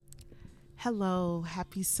Hello,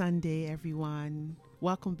 happy Sunday, everyone.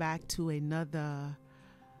 Welcome back to another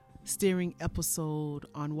steering episode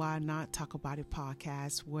on Why Not Talk About It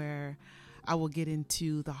podcast, where I will get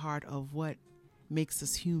into the heart of what makes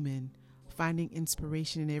us human, finding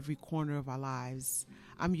inspiration in every corner of our lives.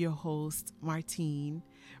 I'm your host, Martine,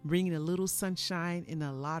 bringing a little sunshine and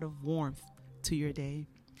a lot of warmth to your day.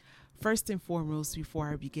 First and foremost, before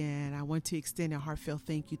I begin, I want to extend a heartfelt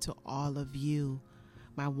thank you to all of you,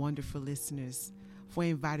 my wonderful listeners, for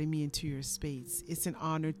inviting me into your space. It's an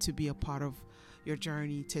honor to be a part of your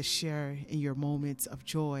journey, to share in your moments of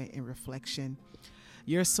joy and reflection.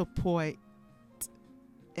 Your support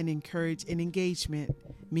and encourage and engagement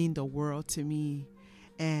mean the world to me,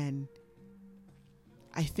 and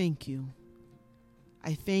I thank you.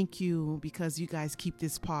 I thank you because you guys keep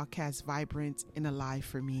this podcast vibrant and alive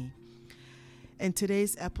for me. In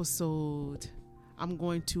today's episode, I'm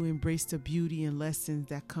going to embrace the beauty and lessons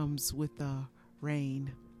that comes with the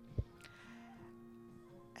rain.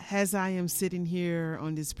 As I am sitting here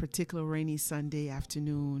on this particular rainy Sunday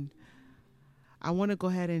afternoon, I want to go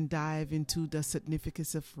ahead and dive into the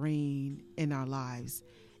significance of rain in our lives,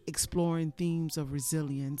 exploring themes of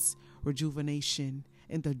resilience, rejuvenation,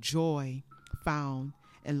 and the joy found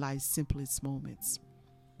in life's simplest moments.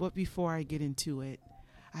 But before I get into it,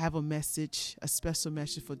 I have a special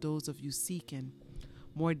message for those of you seeking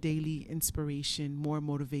more daily inspiration, more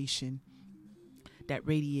motivation that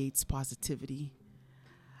radiates positivity.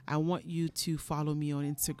 I want you to follow me on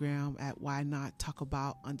Instagram at why not talk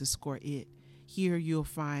about _it. Here you'll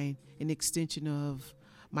find an extension of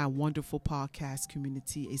my wonderful podcast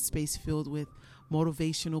community, a space filled with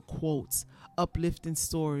motivational quotes, uplifting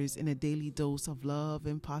stories, and a daily dose of love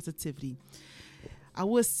and positivity. I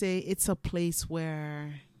would say it's a place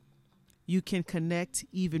where you can connect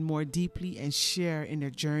even more deeply and share in the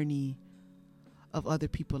journey of other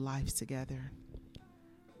people's lives together.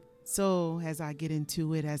 So as I get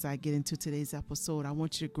into today's episode, I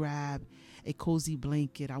want you to grab a cozy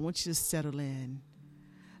blanket. I want you to settle in.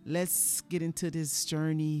 Let's get into this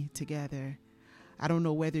journey together. I don't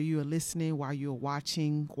know whether you are listening while you're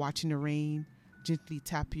watching the rain gently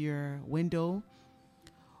tap your window,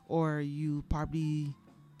 or you probably,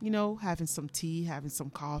 having some tea, having some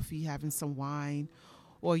coffee, having some wine,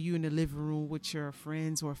 or you in the living room with your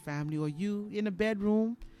friends or family, or you in a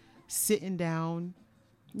bedroom sitting down,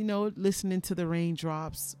 listening to the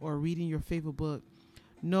raindrops or reading your favorite book.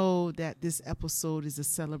 Know that this episode is a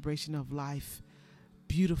celebration of life.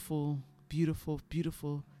 Beautiful, beautiful,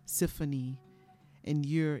 beautiful symphony, and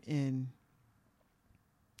you're in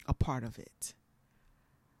a part of it.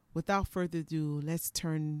 Without further ado, let's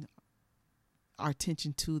turn our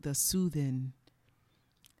attention to the soothing,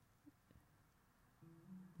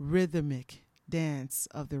 rhythmic dance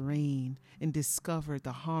of the rain and discover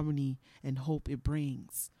the harmony and hope it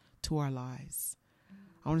brings to our lives.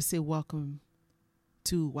 I want to say welcome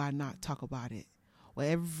to Why Not Talk About It,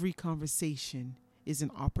 where every conversation is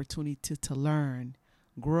an opportunity to learn,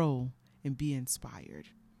 grow, and be inspired.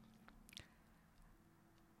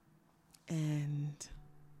 And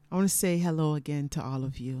I want to say hello again to all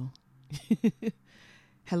of you.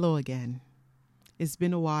 Hello again. It's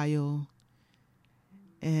been a while,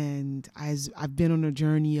 and I've been on a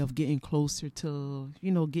journey of getting closer to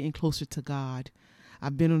God.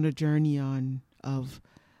 I've been on a journey of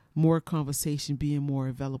more conversation, being more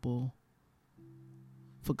available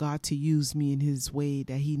for God to use me in His way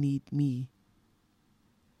that He need me.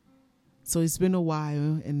 So it's been a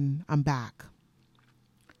while, and I'm back.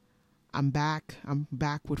 I'm back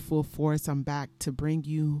with full force. I'm back to bring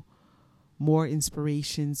you more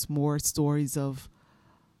inspirations, more stories of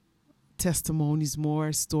testimonies,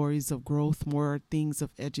 more stories of growth, more things of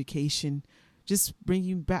education. Just bring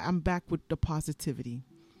you back. I'm back with the positivity.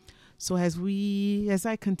 So as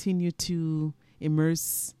I continue to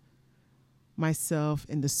immerse myself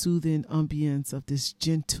in the soothing ambience of this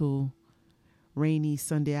gentle, rainy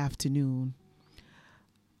Sunday afternoon,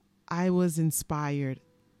 I was inspired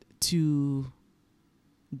to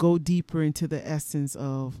go deeper into the essence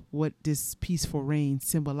of what this peaceful rain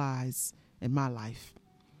symbolizes in my life.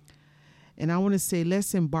 And I want to say,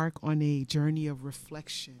 let's embark on a journey of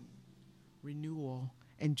reflection, renewal,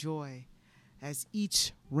 and joy as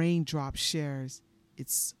each raindrop shares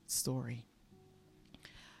its story.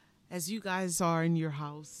 As you guys are in your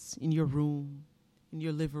house, in your room, in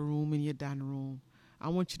your living room, in your dining room, I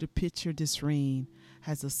want you to picture this rain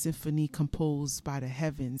as a symphony composed by the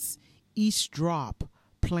heavens, each drop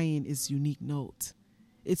playing its unique note.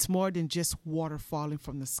 It's more than just water falling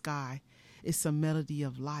from the sky. It's a melody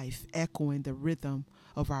of life, echoing the rhythm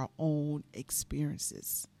of our own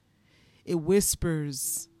experiences. It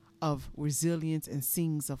whispers of resilience and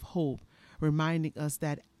sings of hope, reminding us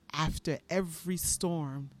that after every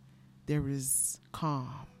storm, there is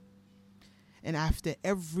calm. And after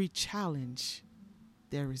every challenge,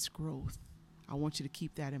 there is growth. I want you to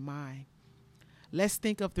keep that in mind. Let's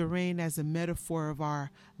think of the rain as a metaphor of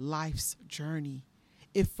our life's journey.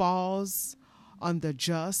 It falls on the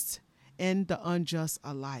just and the unjust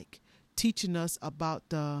alike, teaching us about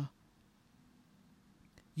the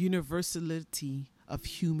universality of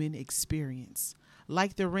human experience.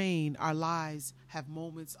 Like the rain, our lives have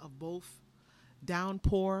moments of both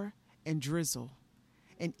downpour and drizzle,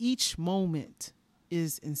 and each moment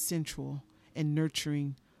is essential in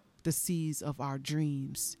nurturing the seeds of our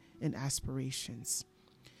dreams and aspirations.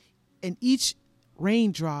 In each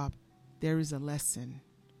raindrop, there is a lesson.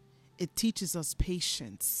 It teaches us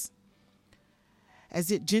patience.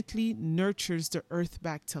 As it gently nurtures the earth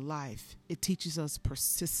back to life, it teaches us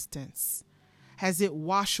persistence. As it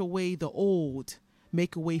wash away the old,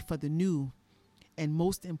 make a way for the new, and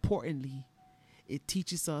most importantly, it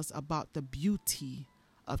teaches us about the beauty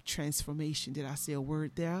of transformation. Did I say a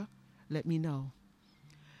word there? Let me know.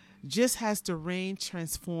 Just as the rain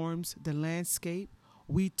transforms the landscape,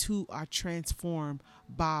 we too are transformed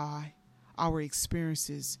by our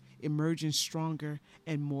experiences, emerging stronger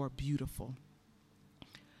and more beautiful.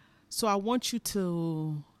 So I want you just,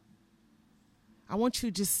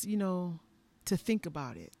 to think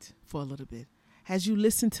about it for a little bit. As you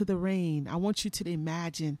listen to the rain, I want you to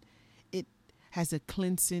imagine it has a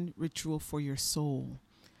cleansing ritual for your soul.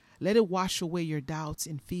 Let it wash away your doubts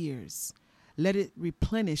and fears. Let it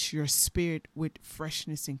replenish your spirit with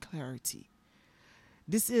freshness and clarity.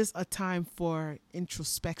 This is a time for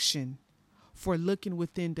introspection, for looking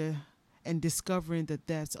within and discovering the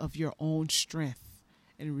depths of your own strength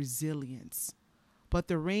and resilience. But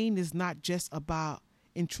the rain is not just about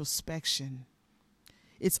introspection.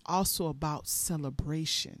 It's also about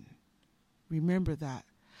celebration. Remember that.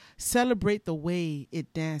 Celebrate the way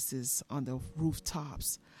it dances on the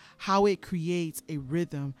rooftops, how it creates a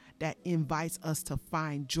rhythm that invites us to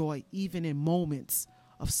find joy even in moments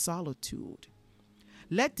of solitude.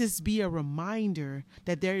 Let this be a reminder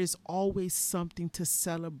that there is always something to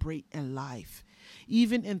celebrate in life,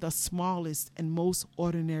 even in the smallest and most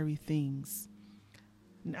ordinary things.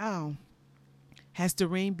 Now, as the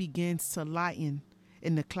rain begins to lighten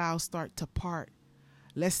and the clouds start to part,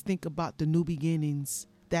 let's think about the new beginnings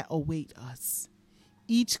that await us.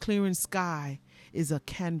 Each clearing sky is a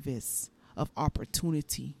canvas of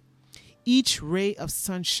opportunity. Each ray of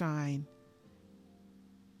sunshine,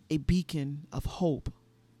 a beacon of hope.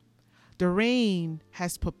 The rain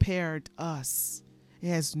has prepared us. It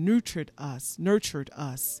has nurtured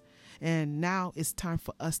us, and now it's time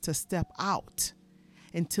for us to step out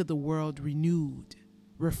into the world renewed,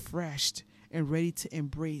 refreshed, and ready to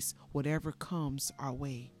embrace whatever comes our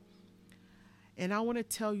way. And I want to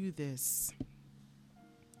tell you this.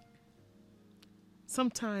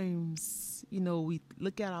 Sometimes, we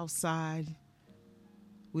look at outside,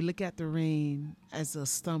 we look at the rain as a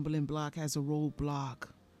stumbling block, as a roadblock.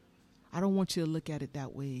 I don't want you to look at it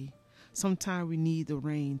that way. Sometimes we need the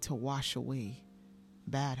rain to wash away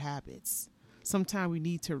bad habits. Sometimes we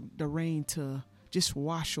need the rain to just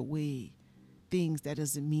wash away things that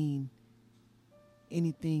doesn't mean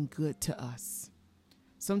anything good to us.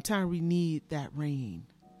 Sometimes we need that rain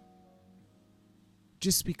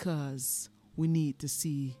just because we need to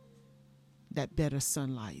see that better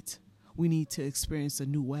sunlight. We need to experience a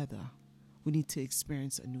new weather. We need to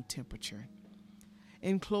experience a new temperature.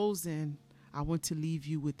 In closing, I want to leave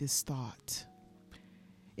you with this thought.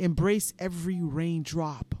 Embrace every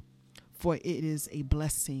raindrop, for it is a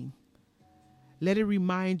blessing. Let it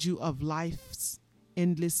remind you of life's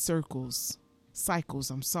endless cycles,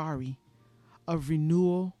 of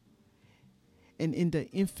renewal and in the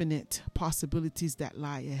infinite possibilities that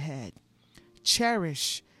lie ahead.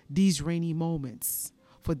 Cherish these rainy moments,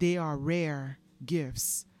 for they are rare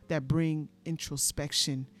gifts that bring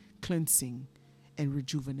introspection, cleansing, and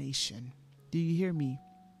rejuvenation. Do you hear me?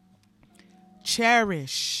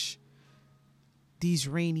 Cherish these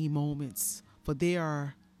rainy moments, for they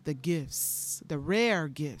are the gifts, the rare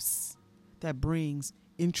gifts that brings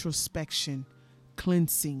introspection,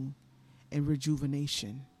 cleansing, and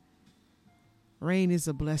rejuvenation. Rain is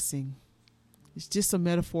a blessing. It's just a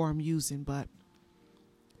metaphor I'm using, but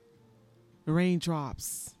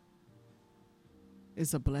raindrops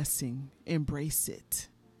is a blessing. Embrace it.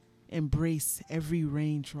 Embrace every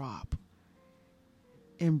raindrop.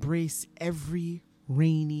 Embrace every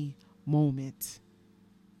rainy moment,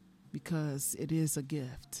 because it is a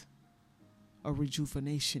gift of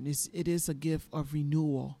rejuvenation. It is a gift of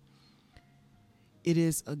renewal. It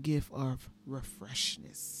is a gift of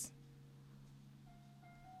refreshness.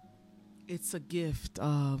 It's a gift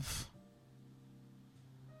of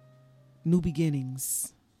new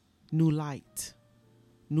beginnings, new light,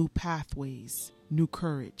 new pathways, new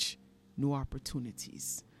courage, new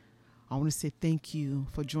opportunities. I want to say thank you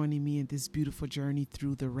for joining me in this beautiful journey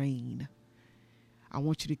through the rain. I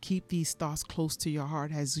want you to keep these thoughts close to your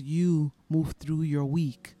heart as you move through your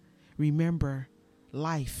week. Remember,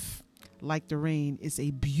 life, like the rain, is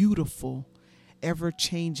a beautiful,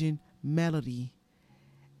 ever-changing melody,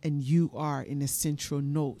 and you are an essential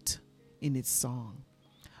note in its song.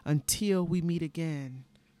 Until we meet again,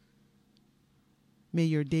 may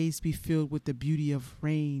your days be filled with the beauty of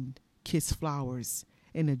rain-kissed flowers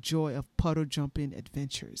and the joy of puddle-jumping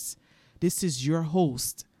adventures. This is your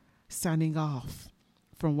host, signing off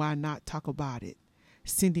from Why Not Talk About It,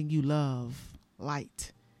 sending you love,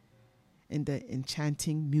 light, and the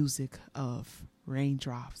enchanting music of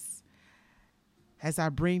raindrops. As I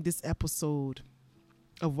bring this episode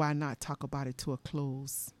of Why Not Talk About It to a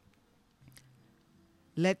close,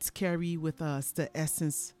 let's carry with us the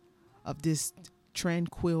essence of this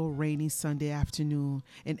tranquil, rainy Sunday afternoon,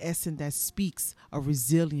 an essence that speaks of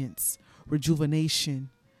resilience, rejuvenation,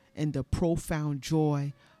 and the profound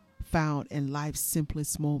joy found in life's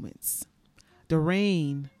simplest moments. The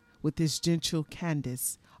rain, with its gentle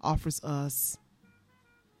cadence, offers us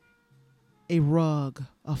a rug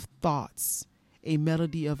of thoughts, a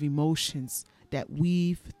melody of emotions that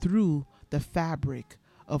weave through the fabric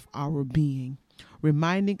of our being,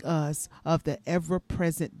 reminding us of the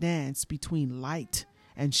ever-present dance between light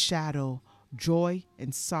and shadow, joy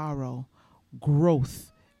and sorrow,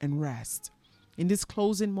 growth and rest. In this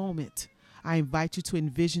closing moment, I invite you to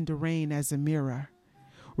envision the rain as a mirror,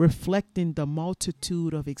 reflecting the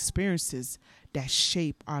multitude of experiences that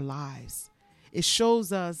shape our lives. It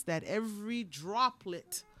shows us that every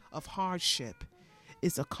droplet of hardship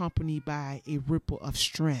is accompanied by a ripple of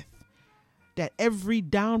strength, that every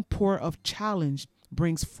downpour of challenge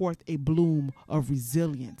brings forth a bloom of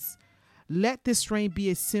resilience. Let this rain be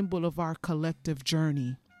a symbol of our collective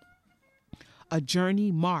journey, a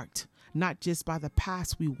journey marked not just by the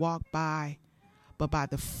paths we walk by, but by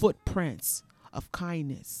the footprints of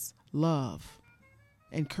kindness, love,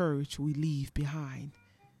 and courage we leave behind.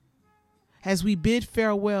 As we bid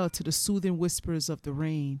farewell to the soothing whispers of the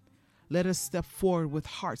rain, let us step forward with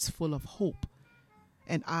hearts full of hope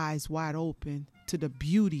and eyes wide open to the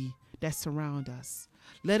beauty that surrounds us.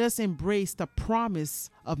 Let us embrace the promise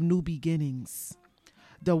of new beginnings,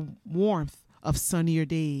 the warmth of sunnier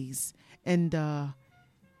days, and the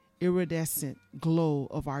iridescent glow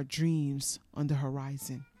of our dreams on the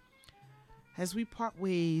horizon. As we part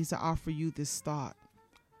ways, I offer you this thought.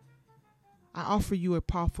 I offer you a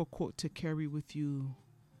powerful quote to carry with you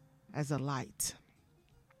as a light.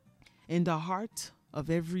 In the heart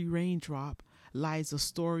of every raindrop lies a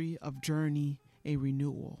story of journey and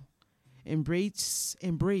renewal. Embrace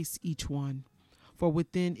each one, for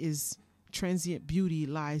within its transient beauty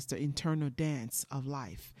lies the eternal dance of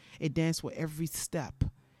life, a dance where every step,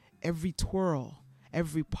 every twirl,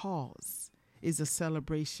 every pause is a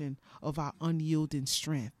celebration of our unyielding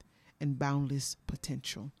strength and boundless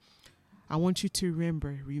potential. I want you to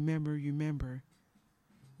remember,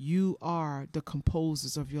 you are the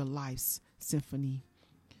composers of your life's symphony.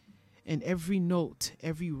 And every note,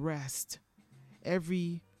 every rest,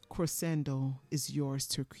 every crescendo is yours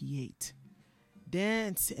to create.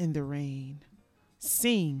 Dance in the rain,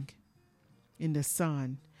 sing in the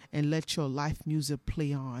sun, and let your life music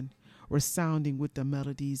play on, resounding with the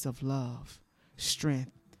melodies of love,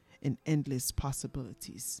 strength, and endless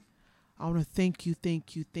possibilities. I want to thank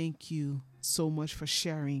you so much for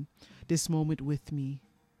sharing this moment with me.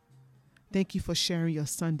 Thank you for sharing your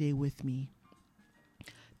Sunday with me.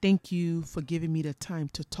 Thank you for giving me the time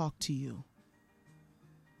to talk to you.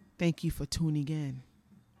 Thank you for tuning in.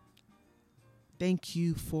 Thank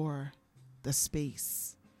you for the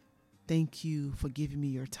space. Thank you for giving me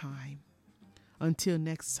your time. Until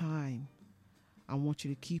next time, I want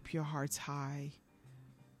you to keep your hearts high,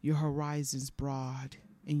 your horizons broad,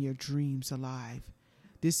 and your dreams alive.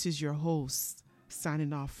 This is your host,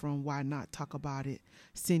 signing off from Why Not Talk About It,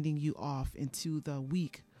 sending you off into the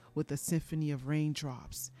week with a symphony of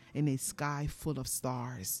raindrops and a sky full of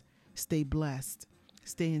stars. Stay blessed,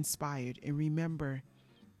 stay inspired, and remember,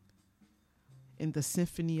 in the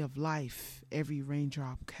symphony of life, every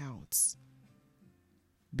raindrop counts.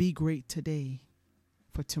 Be great today,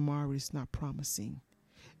 for tomorrow is not promising.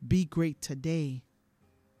 Be great today,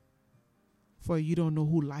 for you don't know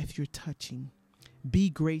who life you're touching. Be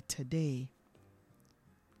great today,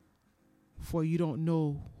 for you don't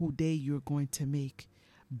know who day you're going to make.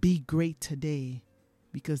 Be great today,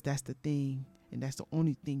 because that's the thing, and that's the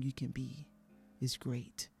only thing you can be, is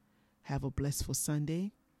great. Have a blissful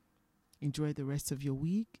Sunday. Enjoy the rest of your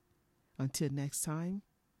week. Until next time,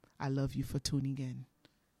 I love you for tuning in.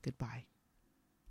 Goodbye.